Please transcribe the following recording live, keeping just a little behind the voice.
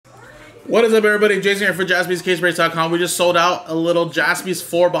What is up, everybody? Jason here for JaspysCaseBreaks.com. We just sold out a little Jaspy's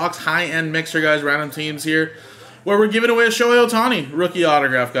 4-box high-end mixer, guys. Random teams here, where we're giving away a Shohei Ohtani rookie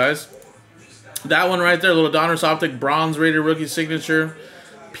autograph, guys. That one right there, little Donruss Optic Bronze Rated rookie signature,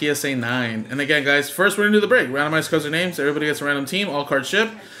 PSA 9. And again, guys, first we're gonna do the break. Randomized colors and names. Everybody gets a random team. All cards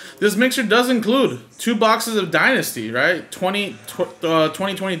shipped. This mixer does include 2 boxes of Dynasty, right?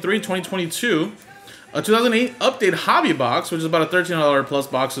 2023, 2022. A 2008 update hobby box, which is about a $13 plus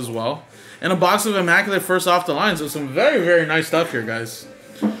box as well. And a box of Immaculate first off the line. So some very, very nice stuff here, guys.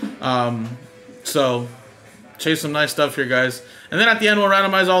 So chase some nice stuff here, guys. And then at the end, we'll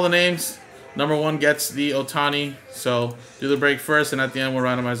randomize all the names. Number 1 gets the Ohtani. So do the break first, and at the end, we'll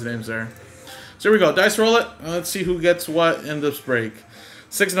randomize the names there. So here we go. Dice roll it. Let's see who gets what in this break.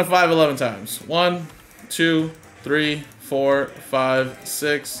 6 and a 5, 11 times. 1, 2, 3, 4, 5,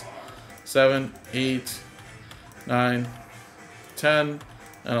 6, 7, 8, 9, 10,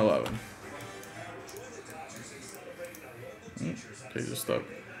 and 11. Page is stuck.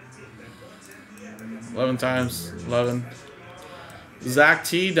 11 times. 11. Zach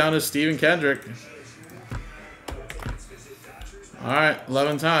T down to Steven Kendrick. Alright,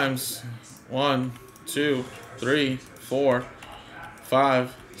 11 times. 1, 2, 3, 4,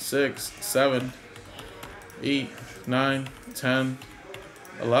 5, 6, 7, 8, 9, 10,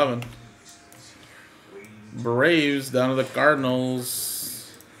 11. Braves down to the Cardinals.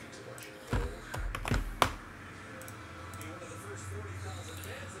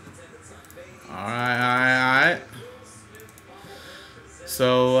 Alright.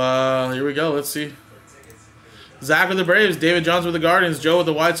 So, here we go. Let's see. Zach with the Braves, David Johnson with the Guardians, Joe with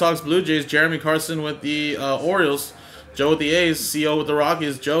the White Sox, Blue Jays, Jeremy Carson with the Orioles, Joe with the A's, CO with the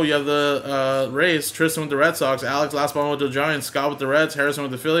Rockies, Joe, you have the Rays, Tristan with the Red Sox, Alex last ball with the Giants, Scott with the Reds, Harrison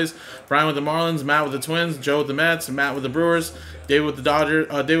with the Phillies, Brian with the Marlins, Matt with the Twins, Joe with the Mets, Matt with the Brewers, David with the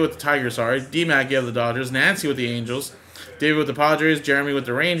David with the Tigers, sorry, D-Mac, you have the Dodgers, Nancy with the Angels, David with the Padres, Jeremy with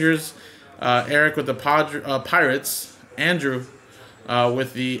the Rangers, Eric with the Pirates, Andrew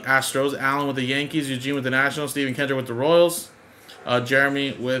with the Astros, Alan with the Yankees, Eugene with the Nationals, Steven Kendrick with the Royals,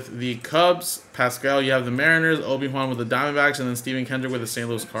 Jeremy with the Cubs, Pascal, you have the Mariners, Obi-Wan with the Diamondbacks, and then Steven Kendrick with the St.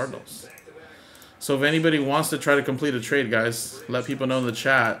 Louis Cardinals. So if anybody wants to try to complete a trade, guys, let people know in the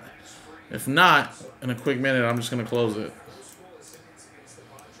chat. If not, in a quick minute, I'm just going to close it.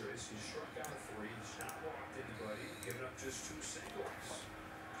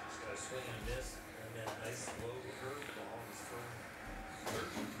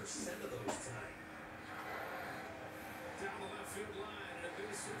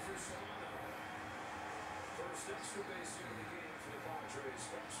 Extra base in the game for the Padres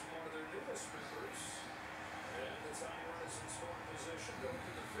comes from one of their newest members. And the Tigers in scoring position going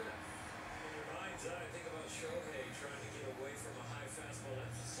to the 5th. In your mind's eye, think about Shohei trying to get away from a high fastball.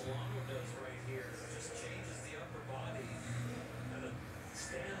 That's what Solano does right here. It just changes the upper body and it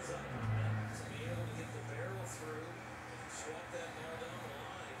stands up to be able to get the barrel through and swap that ball down the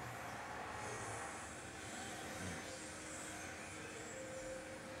line.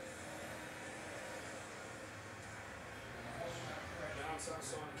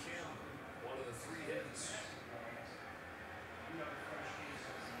 Us on Kim, one of the 3 hits.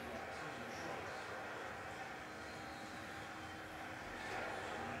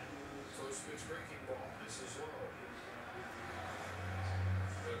 First pitch breaking ball, this is low.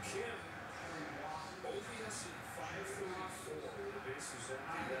 Kim, OPS in 534. The base is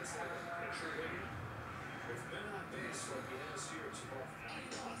empty. That's the pitcher hitting. With men on base like he has here, it's about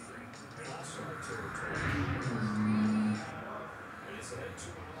 900. And also our territory. It's a head 2-0.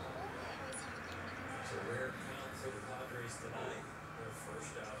 It's a rare count for the Padres tonight. Their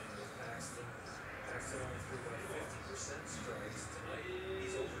first outing with Paxton. Paxton only threw by 50% strikes. Tonight,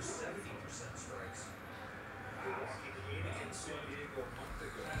 he's over 70% strikes. Walking the game against San Diego a month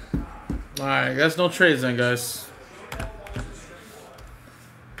ago. Alright, guys, no trades then, guys.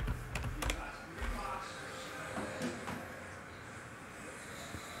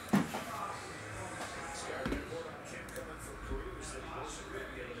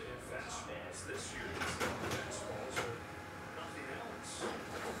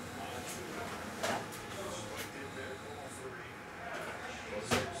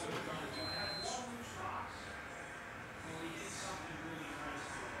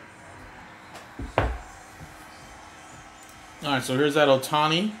 Alright, so here's that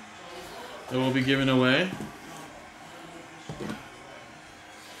Ohtani that we'll be giving away.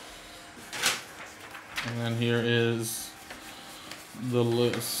 And then here is the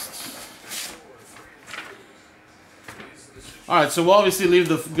list. Alright, so we'll obviously leave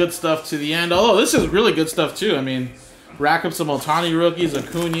the good stuff to the end. Although this is really good stuff too. I mean, Rack up some Ohtani rookies,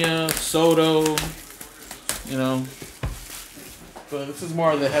 Acuna, Soto, you know. But this is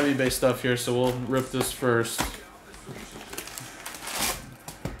more of the heavy base stuff here, so we'll rip this first.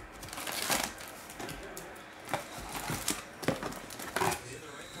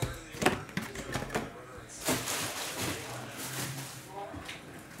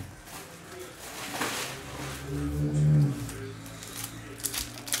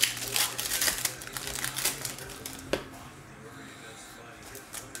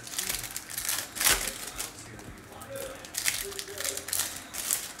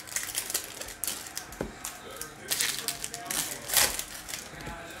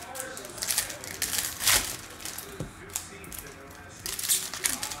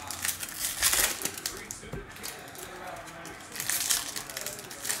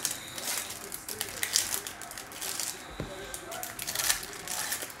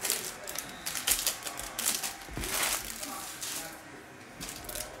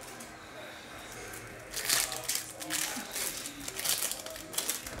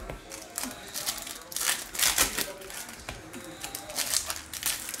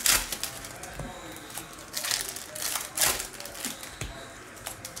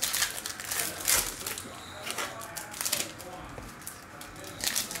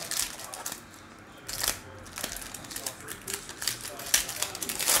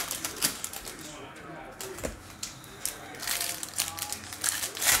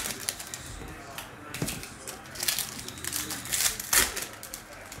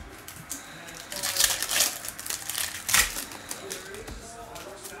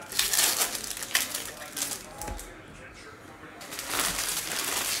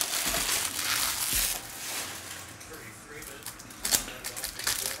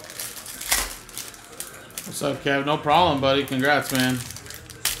 What's up, Kev? No problem, buddy. Congrats, man.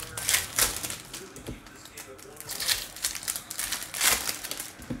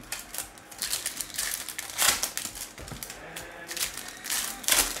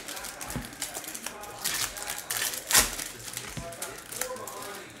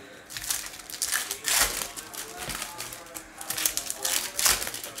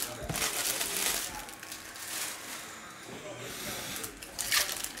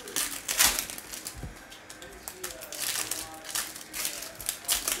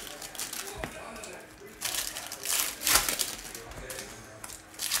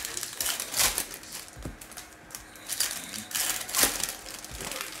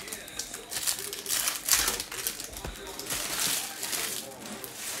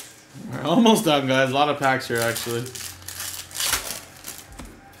 We're almost done, guys. A lot of packs here, actually.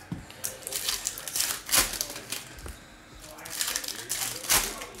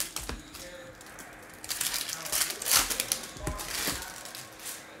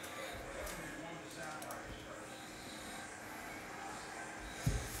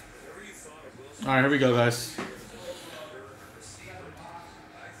 All right, here we go, guys.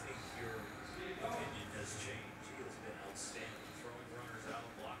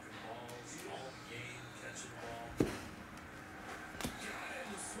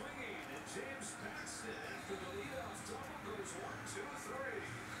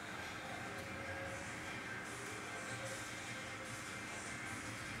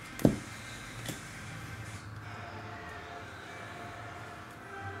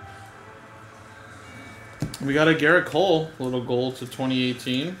 We got a Garrett Cole, little gold to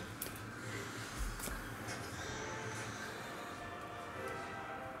 2018.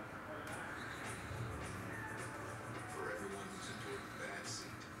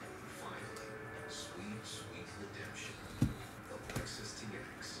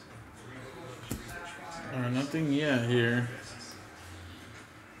 Alright, nothing yet here.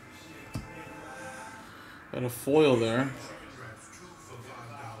 Got a foil there.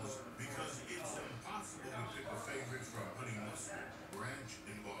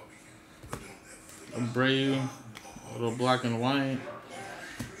 Abreu, a little black and white.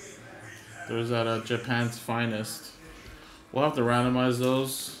 There's that Japan's finest. We'll have to randomize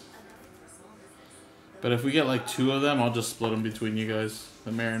those. But if we get like 2 of them, I'll just split them between you guys,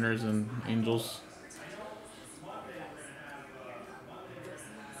 the Mariners and Angels.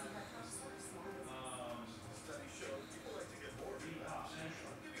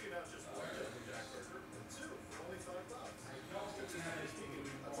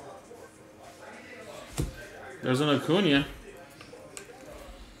 There's an Acuna.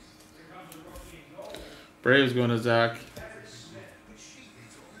 Braves going to Zach.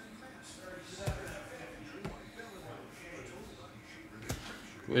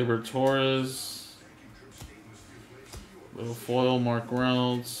 Gleyber Torres. Little foil, Mark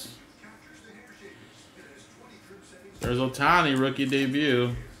Reynolds. There's Ohtani, rookie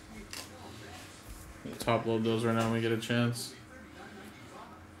debut. We'll top load those right now when we get a chance.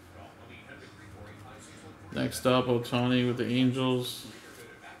 Next up, Ohtani with the Angels.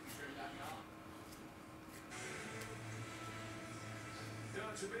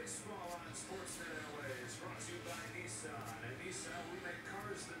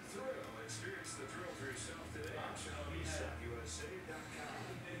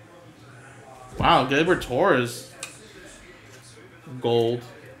 Wow, Gabriel Torres. Gold.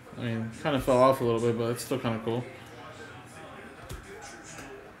 I mean, kind of fell off a little bit, but it's still kind of cool.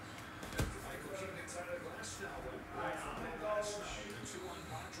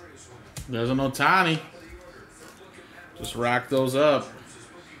 There's an Ohtani. Just rack those up.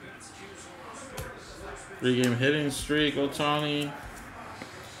 3-game hitting streak, Ohtani.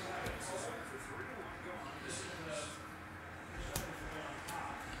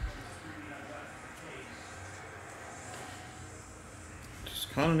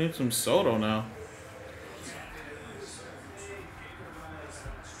 Just kind of need some Soto now.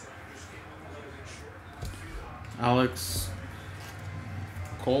 Alex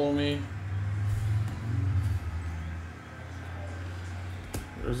Colmy.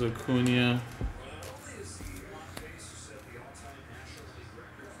 There's Acuna.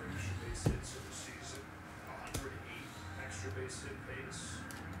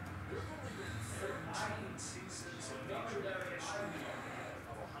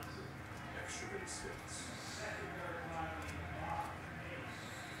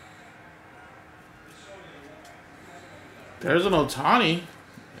 There's an Ohtani.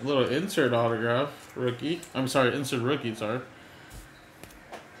 A little insert autograph. Rookie. I'm sorry, insert rookie, sorry.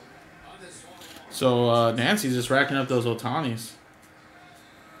 So, Nancy's just racking up those Ohtanis.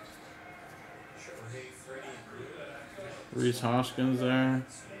 Reese Hoskins there.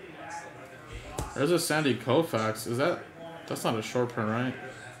 There's a Sandy Koufax. Is that... That's not a short print, right?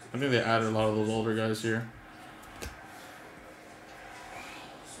 I think they added a lot of those older guys here.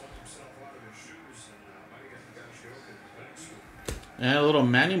 And a little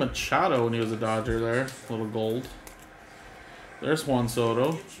Manny Machado when he was a Dodger there. A little gold. There's Juan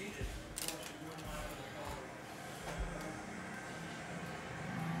Soto.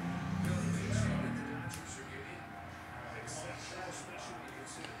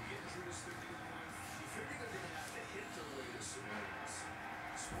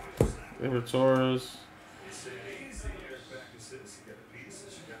 David Torres.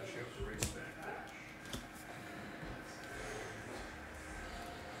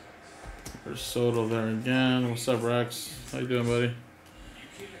 There's Soto there again. What's up, Rex? How you doing, buddy?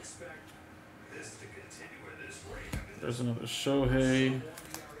 There's another Shohei.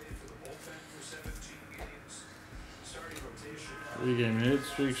 3-game hit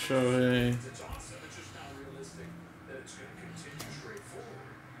streak Shohei.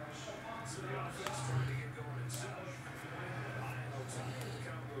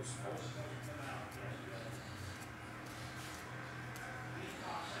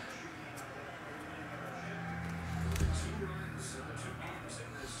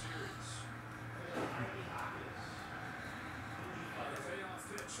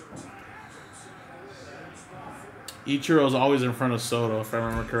 Ichiro's always in front of Soto, if I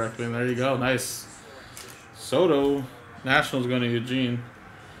remember correctly. And there you go. Nice. Soto. Nationals going to Eugene.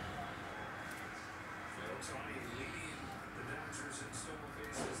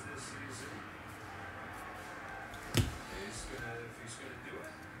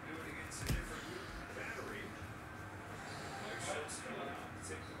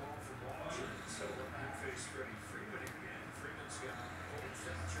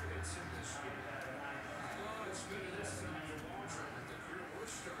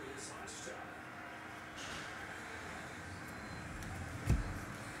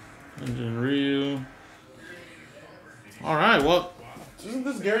 Engine Ryu. Alright, well, isn't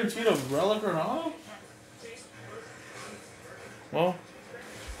this guaranteed a relic or an auto? Well,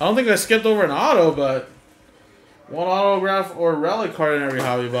 I don't think I skipped over an auto, but one autograph or relic card in every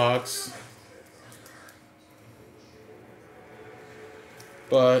hobby box.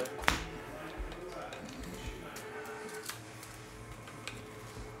 But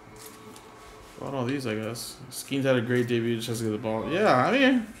got all these, I guess. Skeen's had a great debut, just has to get the ball. Yeah, I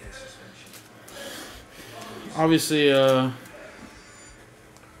mean, obviously on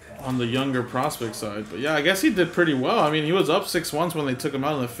the younger prospect side. But yeah, I guess he did pretty well. I mean, he was up 6-1 when they took him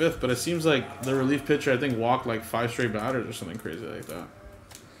out in the 5th, but it seems like the relief pitcher, I think, walked like 5 straight batters or something crazy like that.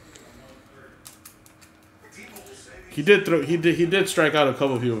 He did strike out a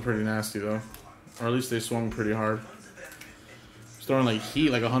couple of people pretty nasty though. Or at least they swung pretty hard. He's throwing like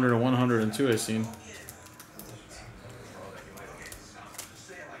heat, like 101, 102 I seen.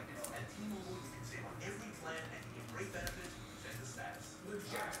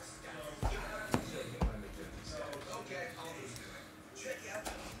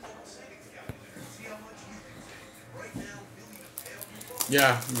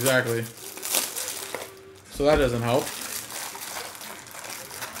 Yeah, exactly. So that doesn't help.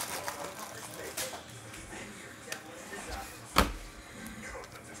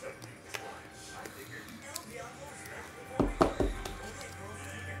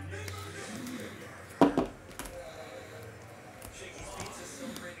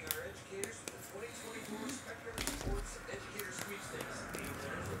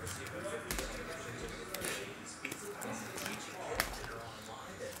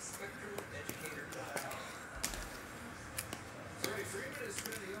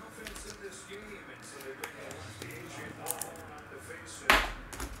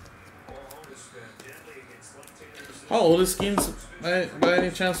 How old is Skeens by any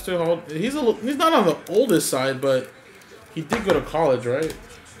chance too? How old? He's not on the oldest side, but he did go to college, right?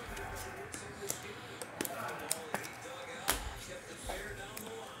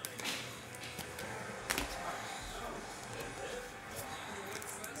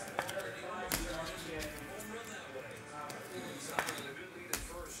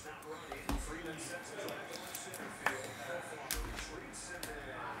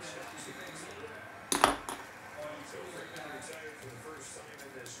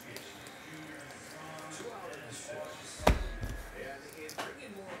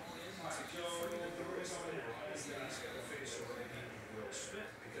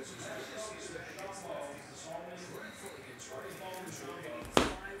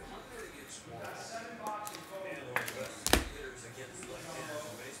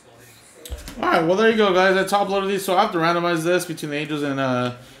 Alright, well there you go, guys. I top loaded these, so I have to randomize this between the Angels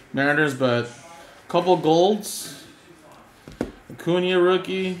and Mariners, but a couple golds. Acuna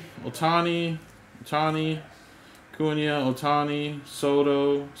rookie, Ohtani, Cunha, Ohtani,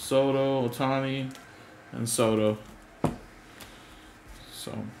 Soto, Ohtani, and Soto.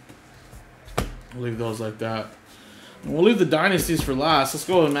 So we'll leave those like that. And we'll leave the dynasties for last. Let's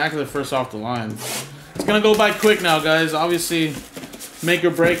go with Immaculate first off the line. It's gonna go by quick now, guys. Obviously, make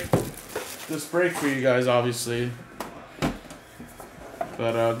or break this break for you guys, obviously.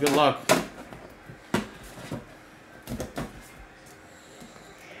 But good luck.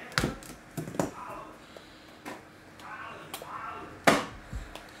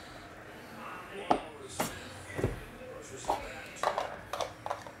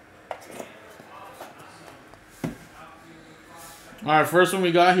 Alright, first one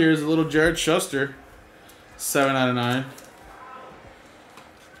we got here is a little Jared Schuster. 7 out of 9.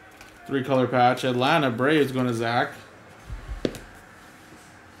 3-color patch. Atlanta Braves going to Zach.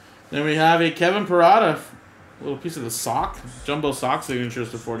 Then we have a Kevin Parada. A little piece of the sock. Jumbo sock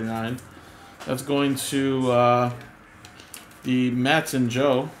signatures to 49. That's going to the Mets and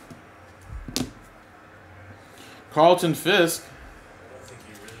Joe. Carlton Fisk.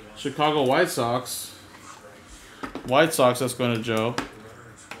 Chicago White Sox. That's going to Joe.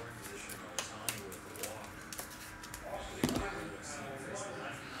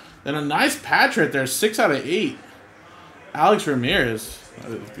 Then a nice patch right there, 6 out of 8. Alex Ramirez.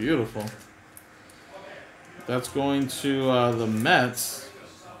 That is beautiful. That's going to the Mets,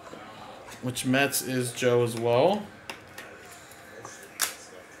 which Mets is Joe as well.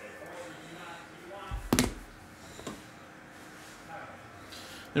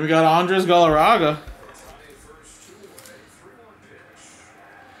 Then we got Andres Galarraga.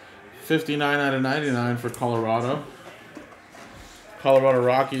 59 out of 99 for Colorado. Colorado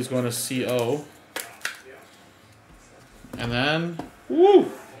Rockies going to CO. And then, woo!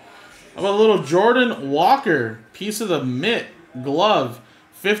 How about a little Jordan Walker, piece of the mitt, glove.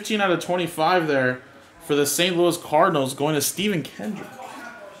 15 out of 25 there for the St. Louis Cardinals, going to Steven Kendrick.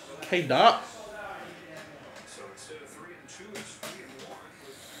 K-Dot.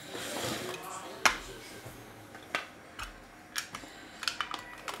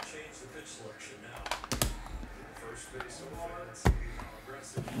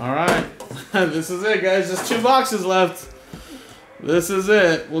 Alright, this is it, guys. Just 2 boxes left. This is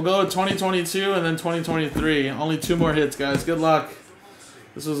it. We'll go with 2022 and then 2023. Only 2 more hits, guys. Good luck.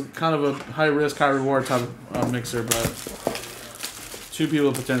 This was kind of a high-risk, high-reward type of mixer, but 2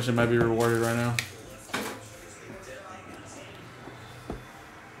 people potentially might be rewarded right now.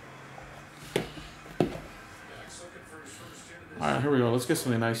 Alright, here we go. Let's get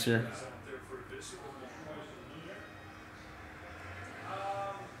something nice here.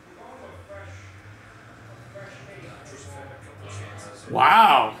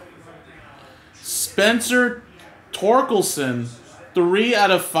 Wow. Spencer Torkelson, 3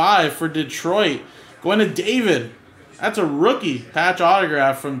 out of 5 for Detroit. Going to David. That's a rookie patch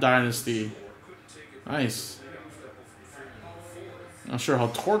autograph from Dynasty. Nice. Not sure how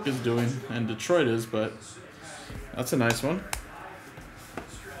Torque is doing and Detroit is, but that's a nice one.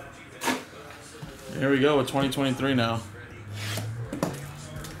 Here we go with 2023 now.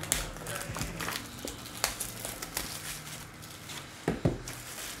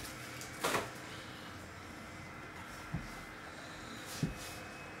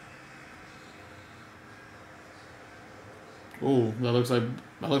 Ooh, that looks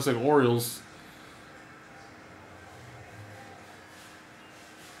like Orioles.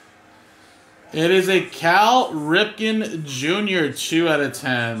 It is a Cal Ripken Jr. 2 out of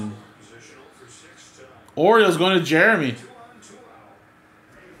 10. Orioles going to Jeremy.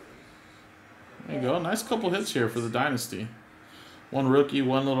 There you go. Nice couple hits here for the Dynasty. One rookie,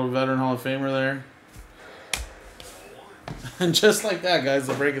 one little veteran Hall of Famer there. And just like that, guys,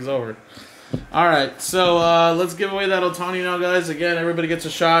 the break is over. All right, so let's give away that Ohtani now, guys. Again, everybody gets a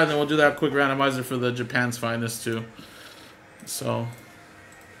shot, and then we'll do that quick randomizer for the Japan's Finest, too. So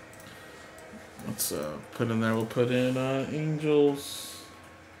let's put in there. We'll put in Angels.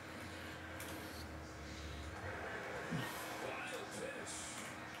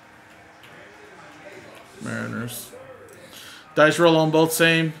 Mariners. Dice roll on both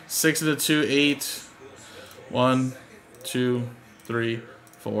same. 6 and a 2, 8. 1, 2, 3,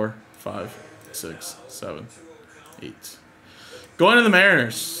 4, 5, 6, 7, 8. Going to the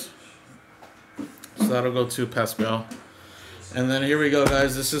Mariners. So that'll go to Pascal. And then here we go,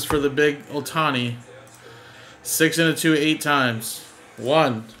 guys. This is for the big Ohtani. 6 and a 2, 8 times.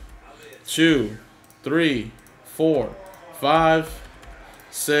 1, 2, 3, 4, 5,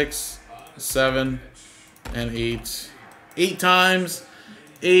 6, 7, and 8. 8 times.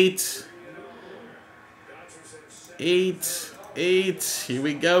 8. 8. 8. Here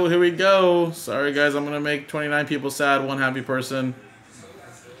we go. Here we go. Sorry, guys. I'm going to make 29 people sad. One happy person.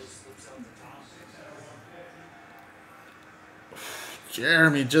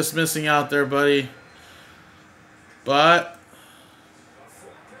 Jeremy just missing out there, buddy. But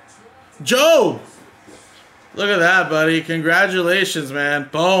Joe! Look at that, buddy. Congratulations, man.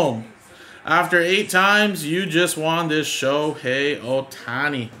 Boom. After 8 times, you just won this Shohei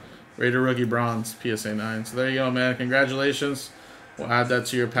Ohtani. Rated Rookie Bronze, PSA 9. So there you go, man. Congratulations. We'll add that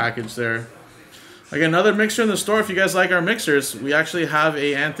to your package there. Again, another mixer in the store. If you guys like our mixers, we actually have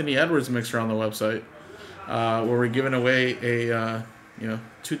a Anthony Edwards mixer on the website. Where we're giving away a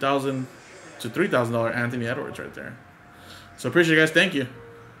 $2,000 to $3,000 Anthony Edwards right there. So appreciate you guys. Thank you.